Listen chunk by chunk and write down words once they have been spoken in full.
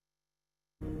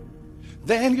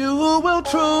then you will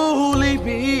truly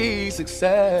be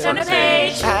success. Turn the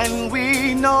page. And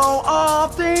we know all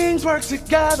things work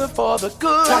together for the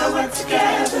good. Gotta work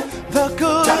together. The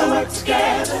good. Gotta work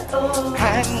together. Oh.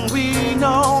 And we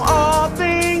know all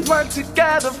things work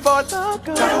together for the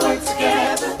good. Gotta work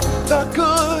together. The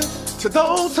good to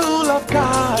those who love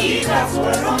God. Keep God's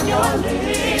word on your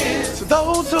lips. To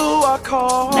those who are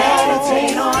called.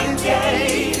 Meditate on it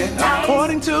day and night.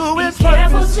 According to His Be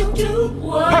careful purpose. to do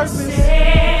what Purpose. He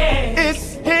says.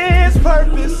 It's His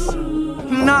purpose,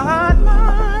 not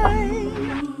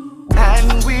mine.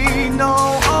 And we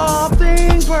know all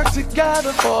things work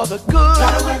together for the good.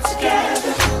 Gotta work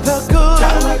together. The good.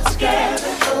 Gotta work together.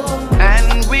 Oh.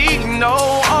 And we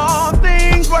know all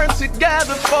things work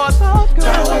together for the good.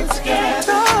 Gotta work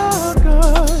together. The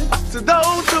good. To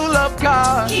those who love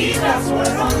God. Keep God's word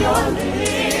on your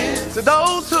lips. To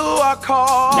those who are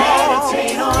called.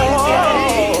 Meditate on it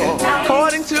day and night.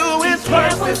 According to His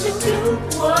Careful purpose. to do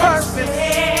what He Purpose.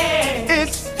 says.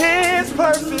 It's His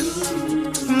purpose,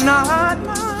 not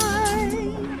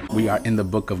mine. We are in the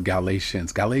book of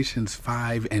Galatians. Galatians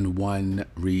 5:1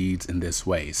 reads in this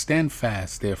way: Stand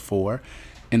fast, therefore,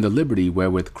 in the liberty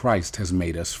wherewith Christ has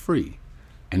made us free,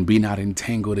 and be not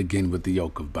entangled again with the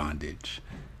yoke of bondage.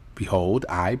 Behold,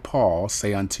 I, Paul,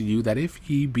 say unto you that if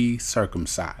ye be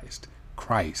circumcised,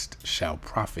 Christ shall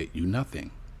profit you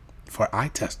nothing. For I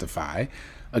testify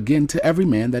again to every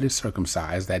man that is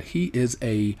circumcised that he is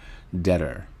a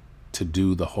debtor to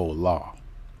do the whole law.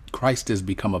 Christ is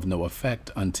become of no effect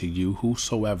unto you.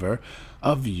 Whosoever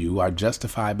of you are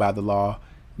justified by the law,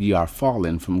 ye are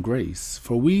fallen from grace.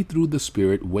 For we through the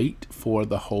Spirit wait for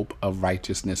the hope of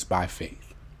righteousness by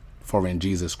faith. For in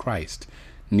Jesus Christ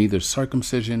neither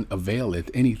circumcision availeth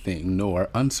anything, nor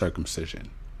uncircumcision,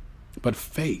 but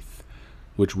faith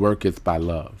which worketh by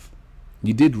love.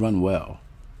 Ye did run well.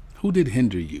 Who did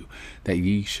hinder you that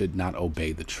ye should not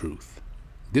obey the truth?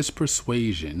 This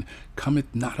persuasion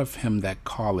cometh not of him that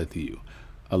calleth you.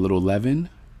 A little leaven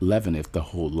leaveneth the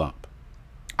whole lump.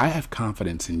 I have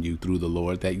confidence in you through the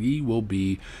Lord that ye will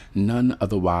be none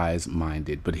otherwise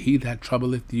minded, but he that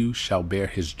troubleth you shall bear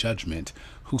his judgment,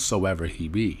 whosoever he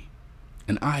be.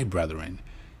 And I, brethren,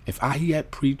 if I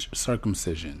yet preach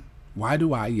circumcision, why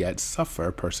do I yet suffer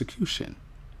persecution?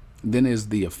 Then is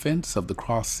the offense of the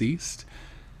cross ceased?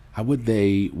 I would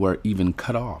they were even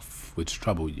cut off, which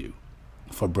trouble you.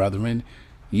 For, brethren,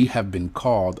 ye have been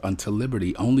called unto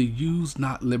liberty. Only use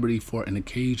not liberty for an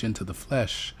occasion to the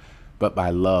flesh, but by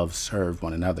love serve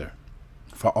one another.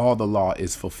 For all the law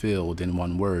is fulfilled in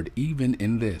one word, even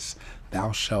in this,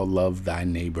 thou shalt love thy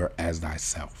neighbor as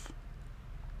thyself.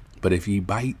 But if ye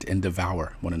bite and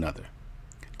devour one another,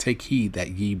 take heed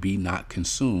that ye be not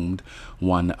consumed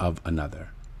one of another.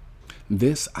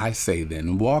 This I say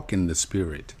then, walk in the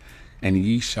Spirit, and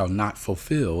ye shall not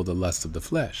fulfill the lust of the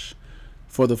flesh.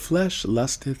 For the flesh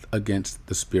lusteth against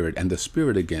the Spirit, and the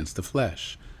Spirit against the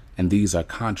flesh. And these are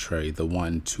contrary the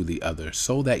one to the other,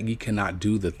 so that ye cannot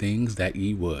do the things that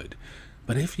ye would.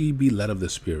 But if ye be led of the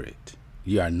Spirit,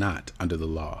 ye are not under the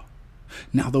law.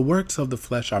 Now the works of the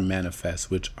flesh are manifest,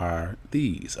 which are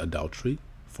these: adultery,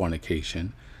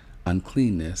 fornication,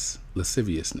 uncleanness,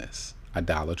 lasciviousness,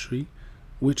 idolatry,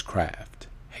 witchcraft,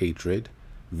 hatred,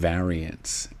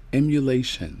 variance,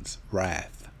 emulations,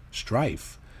 wrath,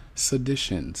 strife,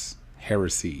 seditions,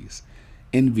 heresies,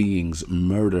 envyings,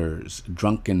 murders,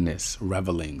 drunkenness,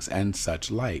 revellings, and such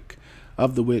like,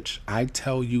 of the which I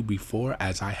tell you before,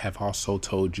 as I have also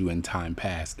told you in time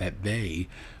past, that they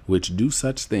which do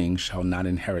such things shall not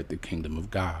inherit the kingdom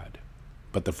of God.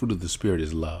 But the fruit of the Spirit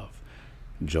is love,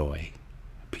 joy,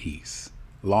 peace,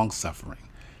 long-suffering,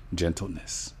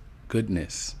 gentleness,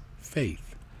 goodness,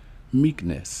 faith,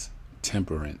 meekness,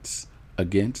 temperance.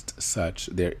 Against such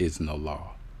there is no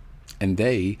law. And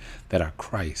they that are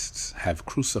Christ's have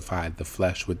crucified the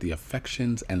flesh with the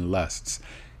affections and lusts.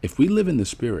 If we live in the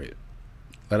Spirit,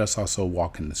 let us also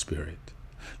walk in the Spirit.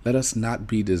 Let us not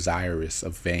be desirous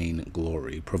of vain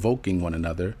glory, provoking one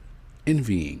another,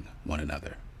 envying one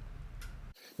another.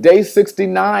 Day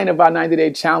 69 of our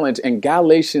 90-day challenge, and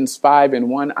Galatians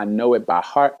 5:1. I know it by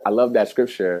heart. I love that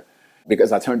scripture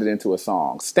because I turned it into a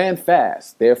song. Stand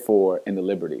fast, therefore, in the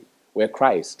liberty where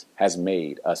Christ has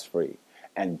made us free,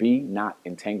 and be not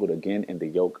entangled again in the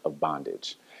yoke of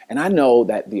bondage. And I know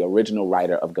that the original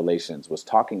writer of Galatians was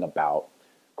talking about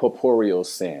corporeal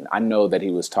sin. I know that he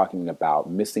was talking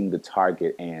about missing the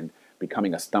target and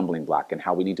becoming a stumbling block, and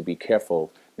how we need to be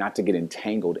careful not to get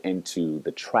entangled into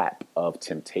the trap of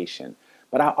temptation.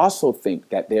 But I also think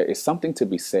that there is something to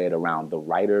be said around the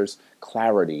writer's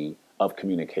clarity of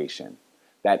communication,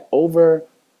 that over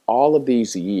all of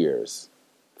these years,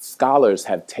 scholars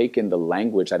have taken the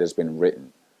language that has been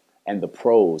written and the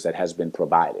prose that has been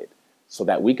provided so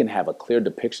that we can have a clear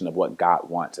depiction of what God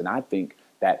wants. And I think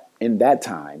that in that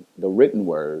time, the written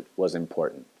word was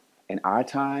important. In our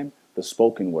time, the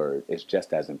spoken word is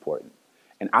just as important.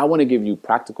 And I want to give you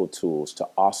practical tools to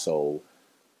also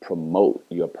promote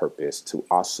your purpose, to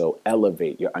also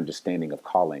elevate your understanding of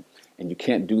calling. And you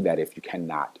can't do that if you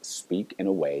cannot speak in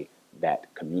a way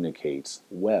that communicates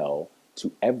well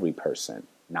to every person,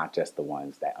 not just the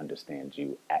ones that understand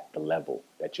you at the level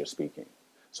that you're speaking.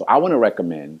 So I want to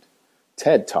recommend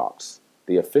TED Talks,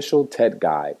 the official TED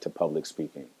Guide to Public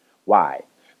Speaking. Why?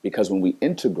 Because when we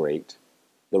integrate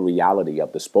the reality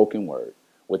of the spoken word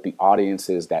with the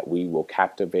audiences that we will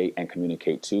captivate and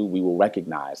communicate to, we will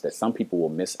recognize that some people will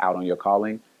miss out on your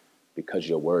calling because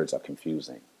your words are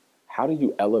confusing. How do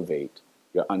you elevate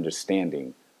your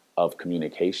understanding of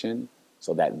communication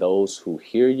so that those who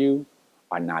hear you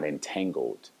are not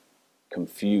entangled,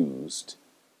 confused,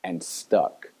 and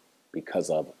stuck because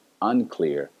of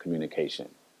unclear communication?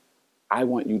 I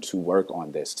want you to work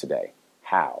on this today.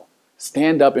 How?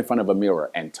 Stand up in front of a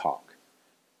mirror and talk.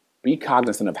 Be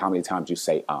cognizant of how many times you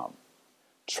say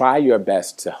Try your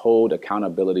best to hold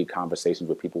accountability conversations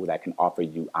with people that can offer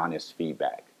you honest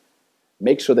feedback.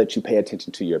 Make sure that you pay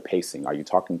attention to your pacing. Are you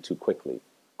talking too quickly?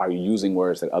 Are you using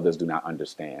words that others do not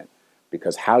understand?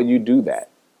 Because how you do that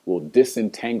will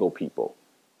disentangle people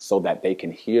so that they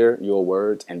can hear your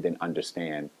words and then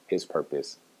understand his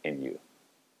purpose in you.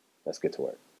 Let's get to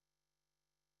work.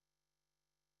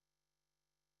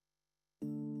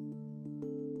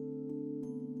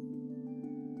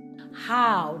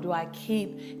 How do I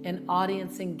keep an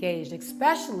audience engaged,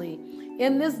 especially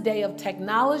in this day of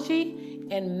technology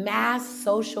and mass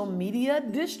social media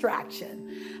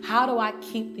distraction? How do I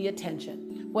keep the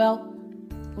attention? Well,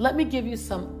 let me give you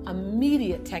some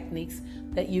immediate techniques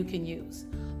that you can use.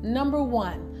 Number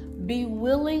one, be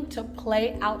willing to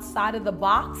play outside of the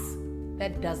box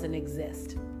that doesn't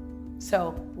exist.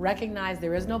 So recognize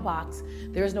there is no box.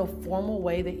 There is no formal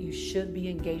way that you should be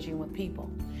engaging with people.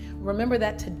 Remember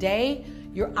that today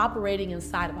you're operating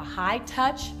inside of a high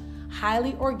touch,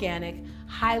 highly organic,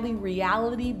 highly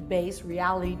reality-based,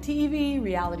 reality TV,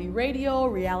 reality radio,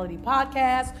 reality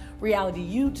podcast, reality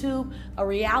YouTube, a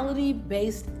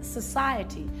reality-based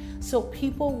society. So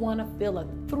people want to feel a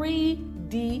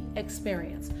 3D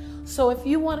experience. So if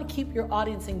you want to keep your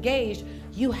audience engaged,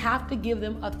 you have to give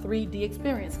them a 3D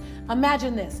experience.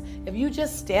 Imagine this, if you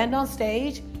just stand on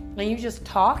stage and you just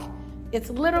talk, it's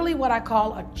literally what I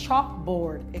call a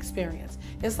chalkboard experience.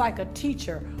 It's like a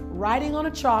teacher writing on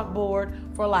a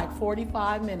chalkboard for like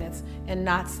 45 minutes and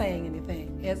not saying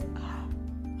anything. It's,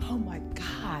 oh my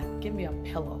God, give me a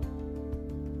pillow.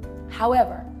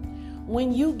 However,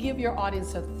 when you give your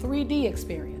audience a 3D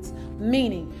experience,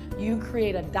 meaning you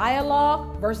create a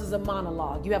dialogue versus a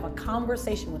monologue, you have a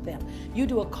conversation with them, you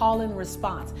do a call and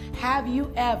response. Have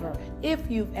you ever,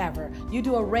 if you've ever, you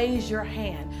do a raise your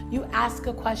hand, you ask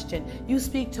a question, you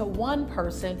speak to one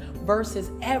person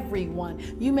versus everyone.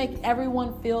 You make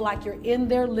everyone feel like you're in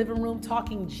their living room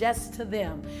talking just to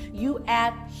them. You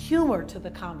add humor to the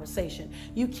conversation.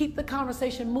 You keep the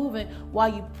conversation moving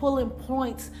while you pull in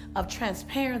points of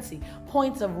transparency,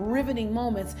 points of riveting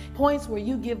moments, points where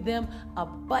you give them a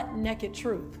butt-naked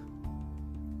truth.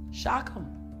 Shock them.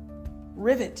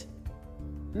 Rivet.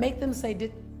 Make them say,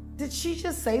 did she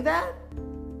just say that?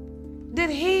 Did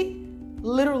he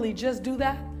literally just do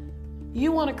that?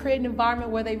 You want to create an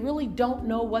environment where they really don't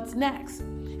know what's next.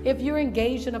 If you're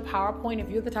engaged in a PowerPoint, if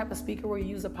you're the type of speaker where you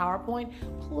use a PowerPoint,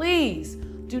 please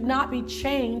do not be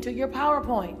chained to your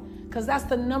PowerPoint. Because that's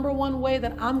the number one way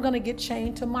that I'm going to get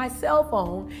chained to my cell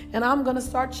phone, and I'm going to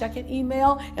start checking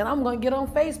email, and I'm going to get on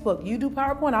Facebook. You do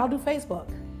PowerPoint, I'll do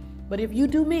Facebook. But if you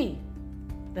do me,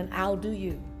 then I'll do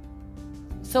you.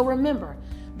 So remember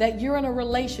that you're in a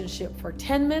relationship for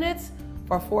 10 minutes,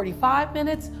 for 45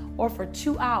 minutes, or for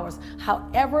 2 hours.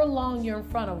 However long you're in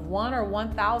front of 1 or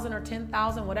 1,000 or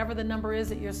 10,000, whatever the number is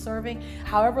that you're serving,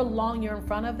 however long you're in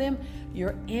front of them,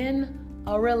 you're in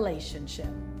a relationship.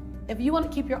 If you want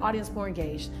to keep your audience more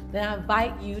engaged, then I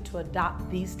invite you to adopt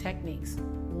these techniques.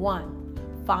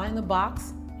 1, find the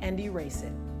box and erase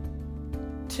it.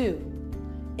 2,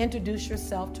 introduce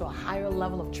yourself to a higher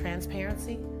level of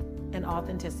transparency and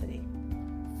authenticity.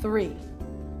 3,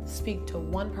 speak to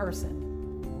one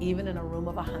person, even in a room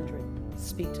of 100.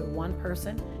 Speak to one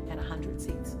person and 100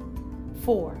 seats.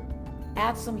 4,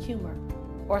 add some humor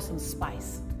or some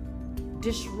spice.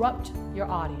 Disrupt your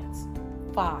audience.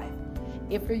 5,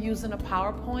 if you're using a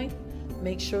PowerPoint,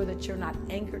 make sure that you're not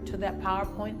anchored to that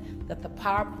PowerPoint, that the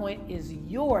PowerPoint is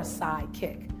your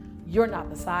sidekick. You're not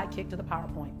the sidekick to the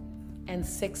PowerPoint. And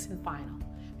sixth and final,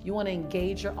 if you want to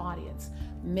engage your audience,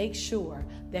 make sure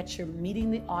that you're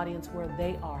meeting the audience where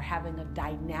they are, having a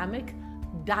dynamic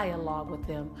dialogue with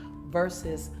them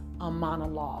versus a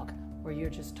monologue where you're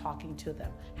just talking to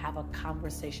them. Have a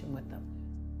conversation with them.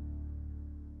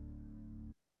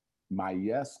 My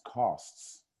yes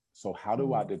costs. So how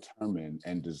do I determine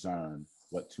and discern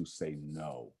what to say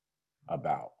no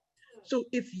about? So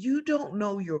if you don't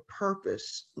know your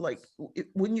purpose, like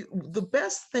the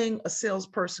best thing a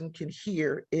salesperson can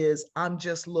hear is, I'm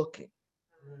just looking.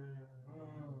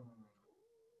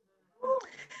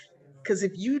 Because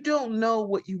if you don't know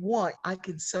what you want, I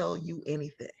can sell you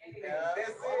anything.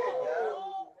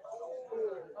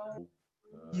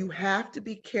 You have to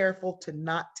be careful to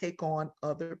not take on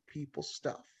other people's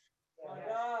stuff.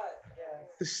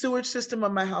 The sewage system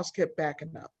of my house kept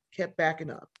backing up.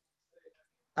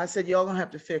 I said, y'all gonna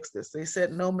have to fix this. They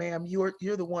said, no, ma'am, you're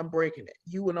the one breaking it.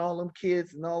 You and all them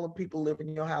kids and all them people live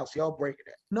in your house, y'all breaking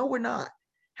it. No, we're not.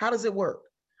 How does it work?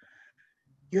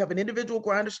 You have an individual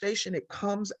grinder station. It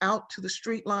comes out to the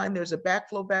street line. There's a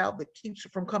backflow valve that keeps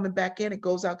it from coming back in. It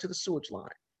goes out to the sewage line.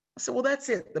 I said, well, that's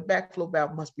it. The backflow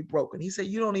valve must be broken. He said,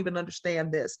 you don't even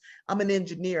understand this. I'm an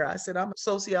engineer. I said, I'm a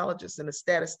sociologist and a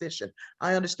statistician.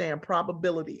 I understand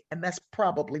probability, and that's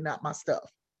probably not my stuff.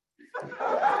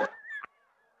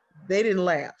 They didn't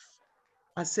laugh.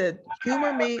 I said,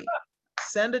 humor me,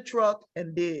 send a truck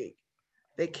and dig.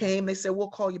 They came, they said, we'll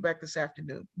call you back this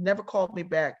afternoon. Never called me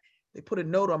back. They put a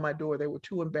note on my door. They were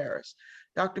too embarrassed.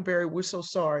 Dr. Berry, we're so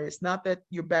sorry. It's not that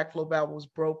your backflow valve was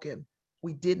broken.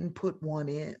 We didn't put one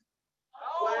in.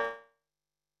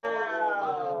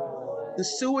 The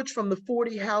sewage from the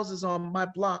 40 houses on my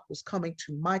block was coming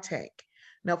to my tank.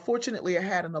 Now, fortunately, I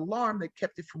had an alarm that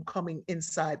kept it from coming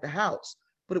inside the house,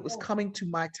 but it was coming to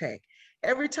my tank.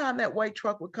 Every time that white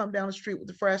truck would come down the street with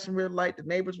the flashing red light, the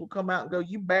neighbors would come out and go,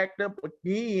 you backed up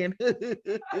again.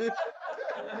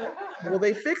 Well,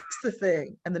 they fixed the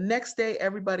thing. And the next day,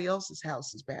 everybody else's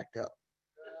house is backed up.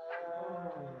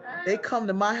 They come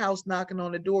to my house knocking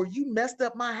on the door. You messed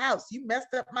up my house. You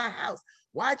messed up my house.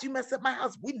 Why'd you mess up my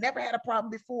house? We never had a problem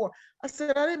before. I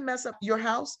said, I didn't mess up your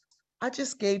house. I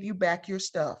just gave you back your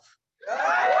stuff.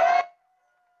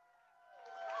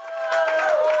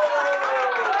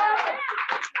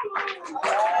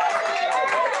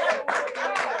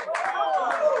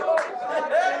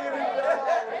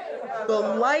 The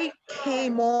light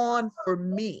came on for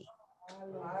me.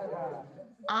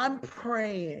 I'm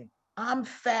praying. I'm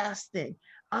fasting.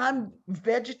 I'm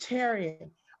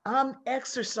vegetarian. I'm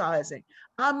exercising.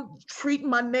 I'm treating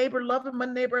my neighbor, loving my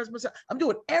neighbor as myself. I'm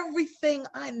doing everything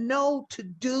I know to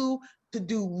do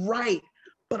right,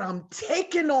 but I'm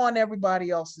taking on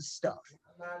everybody else's stuff.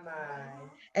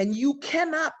 And you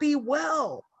cannot be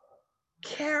well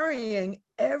carrying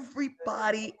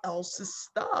everybody else's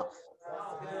stuff.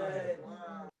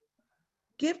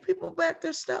 Give people back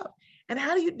their stuff. And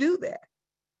how do you do that?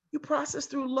 You process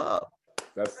through love.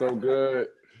 That's so good.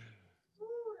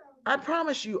 I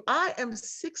promise you, I am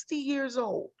 60 years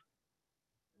old.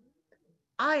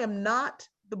 I am not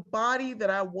the body that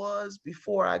I was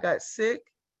before I got sick.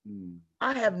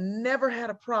 I have never had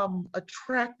a problem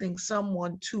attracting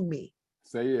someone to me.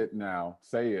 Say it now.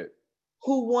 Say it.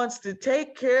 Who wants to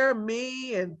take care of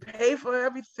me and pay for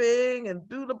everything and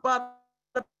do the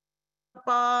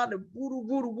and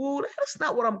woo. That's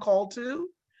not what I'm called to.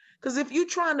 Because if you're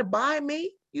trying to buy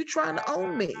me, you're trying to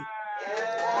own me.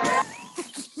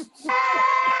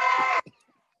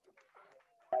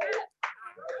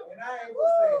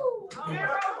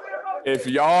 If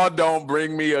y'all don't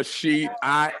bring me a sheet,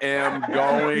 I am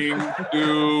going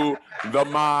to the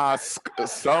mosque.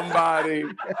 Somebody,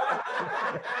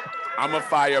 I'm gonna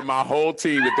fire my whole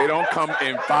team. If they don't come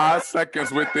in 5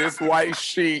 seconds with this white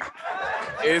sheet,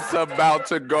 it's about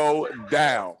to go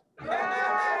down.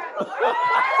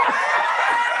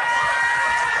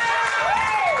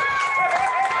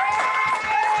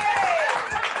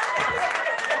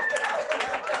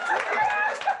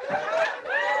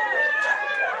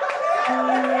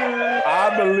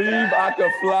 I believe I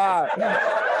could fly.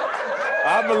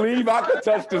 I believe I could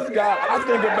touch the sky. I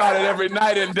think about it every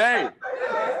night and day.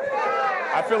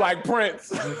 I feel like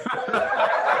Prince.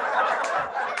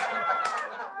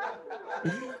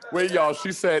 Wait, y'all,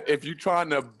 she said, if you trying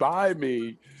to buy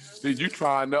me, then you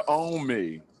trying to own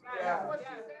me.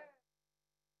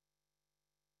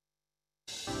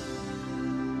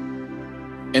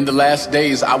 In the last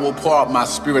days, I will pour out my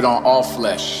spirit on all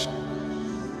flesh.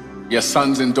 Your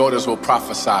sons and daughters will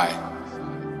prophesy.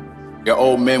 Your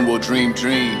old men will dream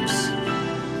dreams.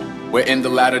 We're in the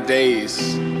latter days.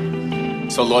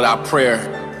 So Lord, our prayer,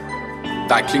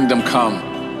 thy kingdom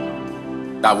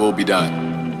come, Thy will be done.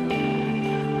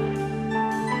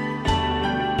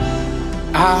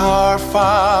 Our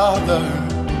Father,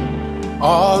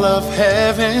 all of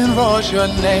heaven roars your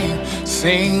name.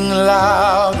 Sing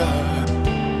louder.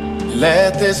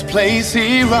 Let this place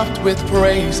erupt with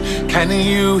praise. Can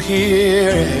you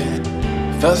hear it?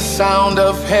 The sound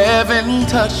of heaven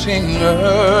touching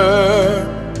earth.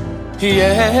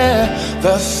 Yeah,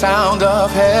 the sound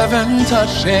of heaven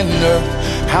touching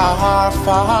earth. Our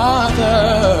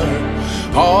Father,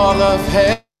 all of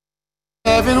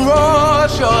heaven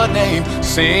roars your name.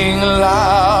 Sing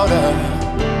louder.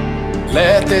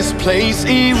 Let this place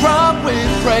erupt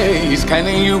with praise. Can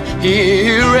you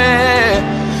hear it?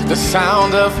 The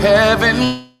sound of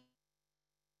heaven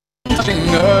touching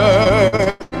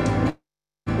earth.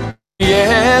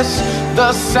 Yes,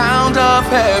 the sound of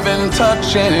heaven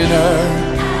touching earth.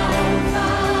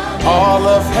 All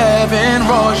of heaven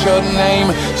roars your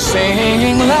name.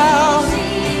 Sing loud.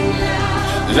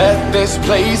 Let this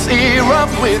place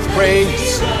erupt with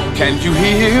praise. Can you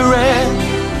hear it?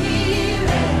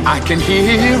 I can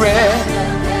hear it.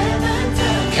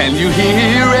 Can you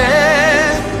hear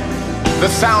it? The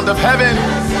sound of heaven.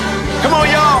 Come on,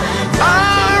 y'all.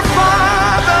 Our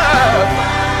Father.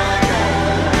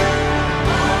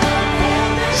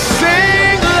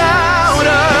 Sing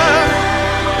louder.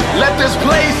 Let this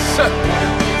place.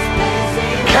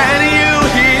 Can you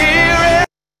hear it?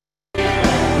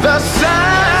 The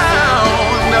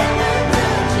sound.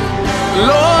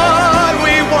 Lord,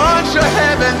 we want your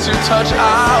heaven to touch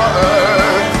our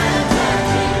earth.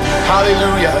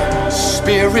 Hallelujah.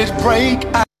 Spirit, break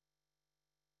out.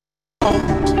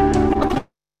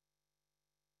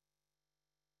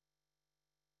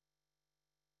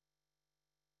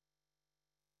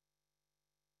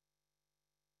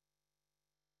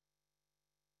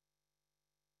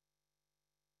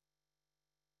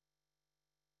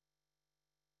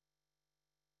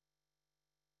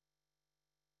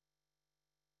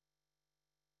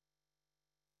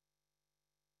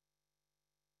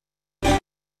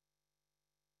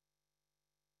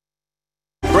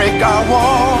 Break our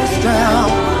walls down.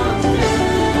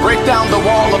 Break down the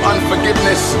wall of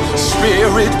unforgiveness.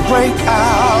 Spirit, break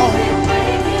out.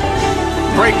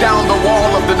 Break down the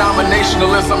wall of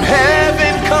denominationalism.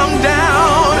 Heaven, come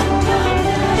down.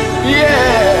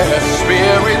 Yeah,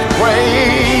 Spirit,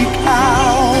 break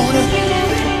out.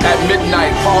 At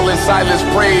midnight, Paul and Silas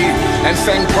prayed and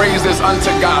sang praises unto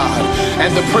God,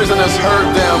 and the prisoners heard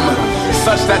them,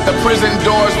 such that the prison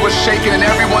doors were shaken and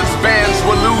everyone's bands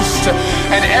were loosed,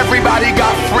 and everybody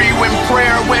got free when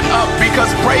prayer went up, because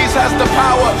praise has the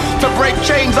power to break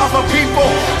chains off of people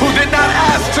who did not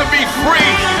ask to be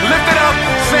free. Lift it up,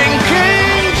 sing,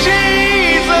 King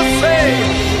Jesus, say,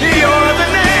 you're the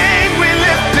name we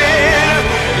lift in,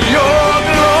 your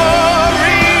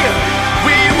glory,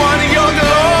 we want your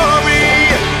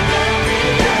glory,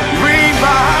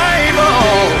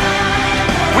 revival,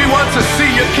 we want to see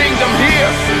your kingdom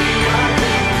here,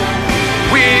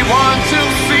 we want to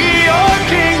see your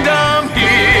kingdom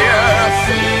here,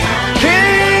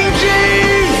 King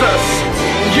Jesus,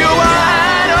 you are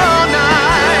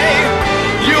Adonai,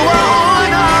 you are on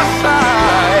our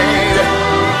side,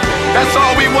 that's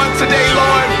all we want today,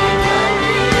 Lord.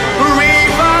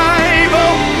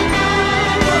 Revival,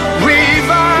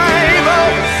 revival,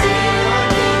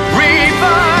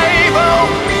 revival,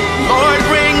 Lord,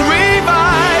 bring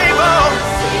revival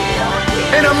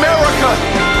in America,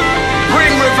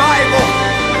 bring revival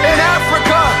in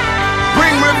Africa,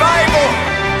 bring revival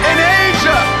in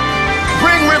Asia,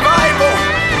 bring revival.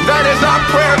 That is our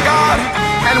prayer, God,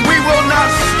 and we will not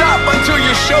stop until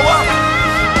you show up,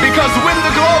 because when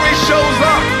the glory shows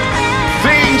up,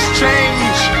 things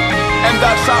change, and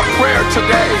that's our prayer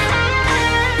today.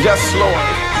 Yes, Lord.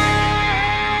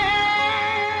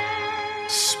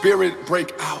 Spirit,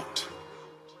 break out.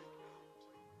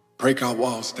 Break our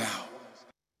walls down.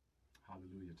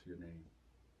 Hallelujah to your name.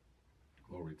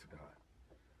 Glory to God.